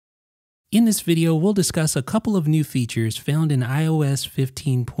In this video, we'll discuss a couple of new features found in iOS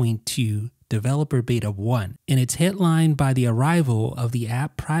 15.2 Developer Beta 1, and it's headlined by the arrival of the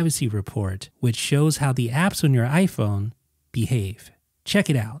App Privacy Report, which shows how the apps on your iPhone behave. Check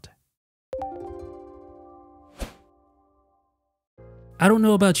it out. I don't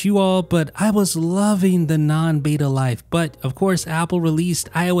know about you all, but I was loving the non-beta life. But of course, Apple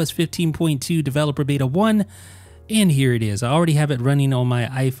released iOS 15.2 Developer Beta 1, and here it is. I already have it running on my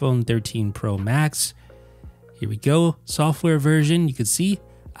iPhone 13 Pro Max. Here we go, software version. You can see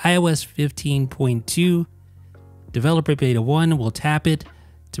iOS 15.2 Developer Beta 1. We'll tap it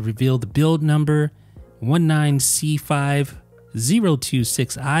to reveal the build number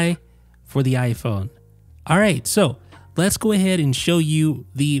 19C5026i for the iPhone. All right, so let's go ahead and show you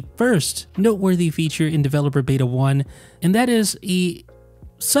the first noteworthy feature in Developer Beta 1, and that is a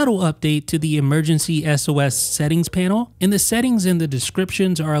subtle update to the Emergency SOS settings panel. And the settings and the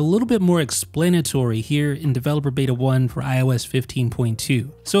descriptions are a little bit more explanatory here in Developer Beta 1 for iOS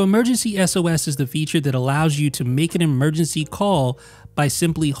 15.2. So Emergency SOS is the feature that allows you to make an emergency call by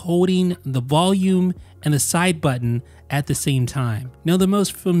simply holding the volume and the side button at the same time. Now, the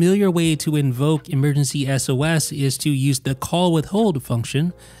most familiar way to invoke Emergency SOS is to use the call with hold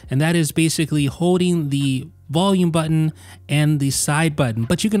function, and that is basically holding the volume button and the side button,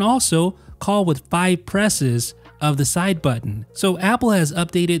 but you can also call with 5 presses of the side button. So Apple has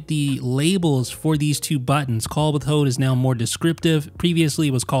updated the labels for these two buttons. Call with hold is now more descriptive. Previously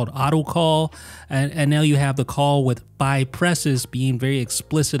it was called auto call, and now you have the call with 5 presses being very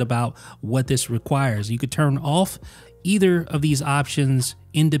explicit about what this requires. You could turn off either of these options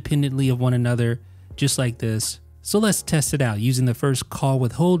independently of one another, just like this. So let's test it out using the first call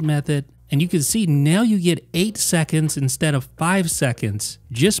with hold method. And you can see now you get 8 seconds instead of 5 seconds.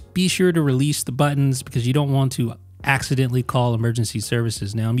 Just be sure to release the buttons because you don't want to accidentally call emergency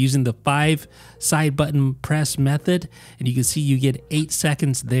services. Now I'm using the 5 side button press method, and you can see you get 8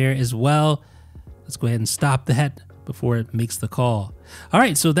 seconds there as well. Let's go ahead and stop that before it makes the call. All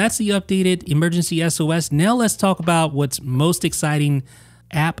right, so that's the updated Emergency SOS. Now let's talk about what's most exciting,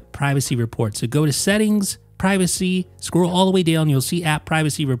 App Privacy Report. So go to Settings, Privacy, scroll all the way down, you'll see App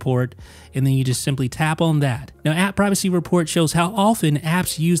Privacy Report, and then you just simply tap on that. Now, App Privacy Report shows how often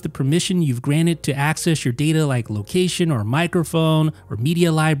apps use the permission you've granted to access your data, like location or microphone or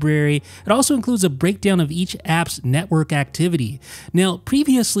media library. It also includes a breakdown of each app's network activity. Now,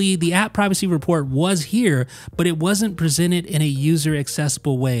 previously, the App Privacy Report was here, but it wasn't presented in a user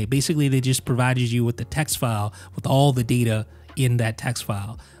accessible way. Basically, they just provided you with the text file with all the data in that text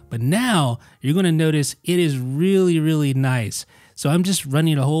file. But now you're going to notice it is really, really nice. So I'm just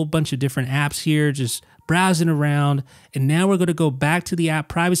running a whole bunch of different apps here, just browsing around. And now we're going to go back to the App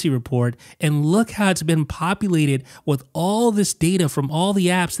Privacy Report and look how it's been populated with all this data from all the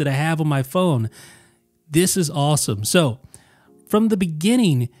apps that I have on my phone. This is awesome. So from the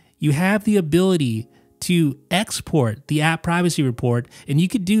beginning, you have the ability to export the App Privacy Report, and you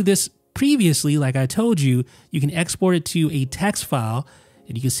could do this previously, like I told you. You can export it to a text file.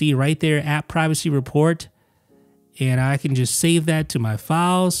 And you can see right there, App Privacy Report, and I can just save that to my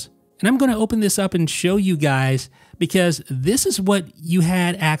files. And I'm going to open this up and show you guys, because this is what you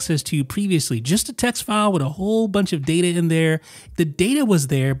had access to previously. Just a text file with a whole bunch of data in there. The data was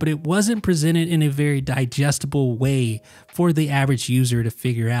there, but it wasn't presented in a very digestible way for the average user to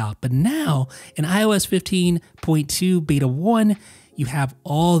figure out. But now in iOS 15.2 Beta 1, you have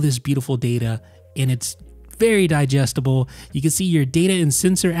all this beautiful data, and it's very digestible. You can see your data and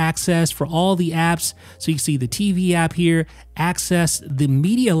sensor access for all the apps. So you can see the TV app here, access the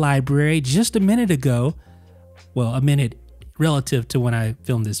media library just a minute ago. Well, a minute relative to when I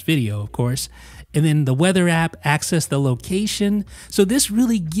filmed this video, of course. And then the weather app, access the location. So this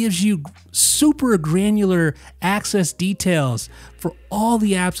really gives you super granular access details for all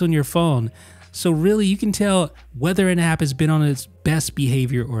the apps on your phone. So really, you can tell whether an app has been on its best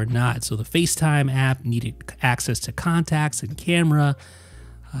behavior or not. So the FaceTime app needed access to contacts and camera,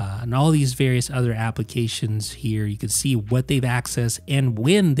 and all these various other applications here. You can see what they've accessed and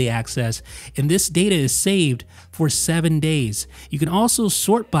when they access, and this data is saved for 7 days. You can also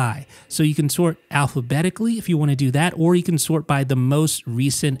sort by, so you can sort alphabetically if you want to do that, or you can sort by the most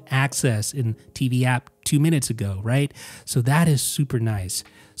recent access in TV app 2 minutes ago, right? So that is super nice.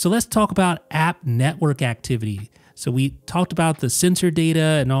 So let's talk about app network activity. So we talked about the sensor data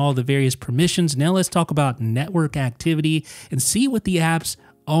and all the various permissions. Now let's talk about network activity and see what the apps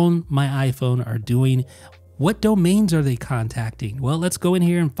on my iPhone are doing. What domains are they contacting? Well, let's go in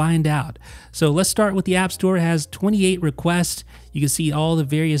here and find out. So let's start with the App Store. It has 28 requests. You can see all the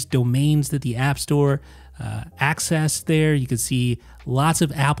various domains that the App Store access there. You can see lots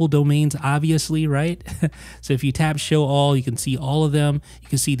of Apple domains, obviously, right? So if you tap show all, you can see all of them. You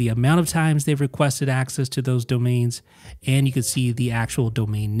can see the amount of times they've requested access to those domains, and you can see the actual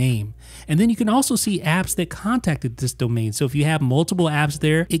domain name. And then you can also see apps that contacted this domain. So if you have multiple apps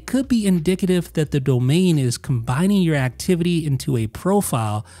there, it could be indicative that the domain is combining your activity into a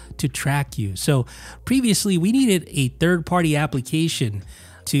profile to track you. So previously we needed a third-party application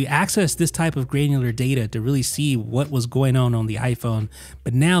to access this type of granular data to really see what was going on the iPhone.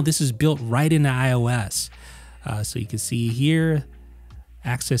 But now this is built right into iOS. So you can see here,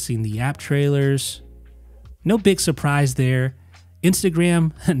 accessing the app trailers. No big surprise there.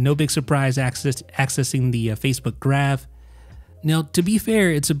 Instagram, no big surprise accessing the Facebook graph. Now, to be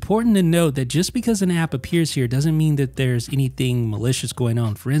fair, it's important to note that just because an app appears here doesn't mean that there's anything malicious going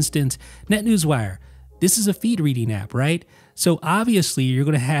on. For instance, NetNewsWire. This is a feed reading app, right? So obviously you're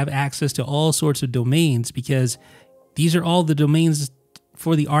going to have access to all sorts of domains because these are all the domains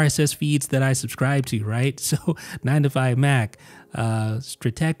for the RSS feeds that I subscribe to, right? So 9to5Mac,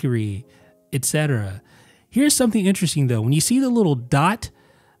 Stratechery, etc. Here's something interesting though. When you see the little dot,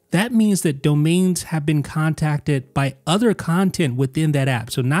 that means that domains have been contacted by other content within that app.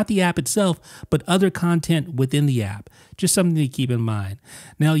 So not the app itself, but other content within the app. Just something to keep in mind.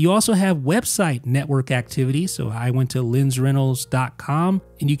 Now, you also have website network activity. So I went to lensrentals.com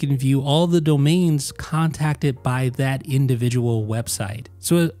and you can view all the domains contacted by that individual website.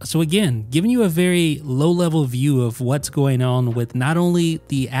 So again, giving you a very low-level view of what's going on with not only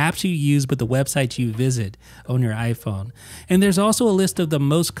the apps you use, but the websites you visit on your iPhone. And there's also a list of the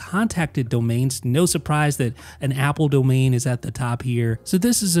most contacted domains. No surprise that an Apple domain is at the top here. So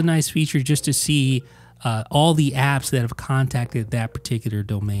this is a nice feature just to see all the apps that have contacted that particular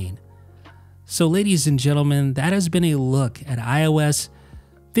domain. So ladies and gentlemen, that has been a look at iOS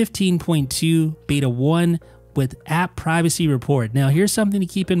 15.2 Beta 1 with App Privacy Report. Now here's something to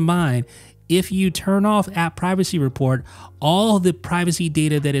keep in mind. If you turn off App Privacy Report, all the privacy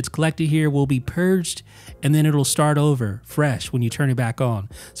data that it's collected here will be purged and then it'll start over fresh when you turn it back on.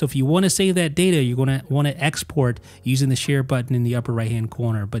 So if you want to save that data, you're going to want to export using the share button in the upper right hand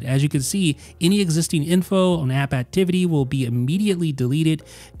corner. But as you can see, any existing info on app activity will be immediately deleted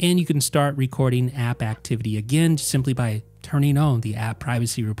and you can start recording app activity again simply by turning on the App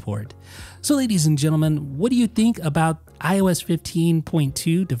Privacy Report. So ladies and gentlemen, what do you think about iOS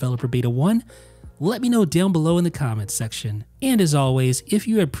 15.2 Developer Beta 1? Let me know down below in the comments section. And as always, if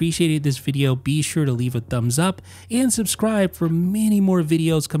you appreciated this video, be sure to leave a thumbs up and subscribe for many more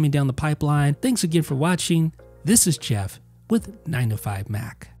videos coming down the pipeline. Thanks again for watching. This is Jeff with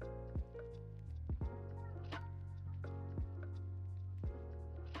 9to5Mac.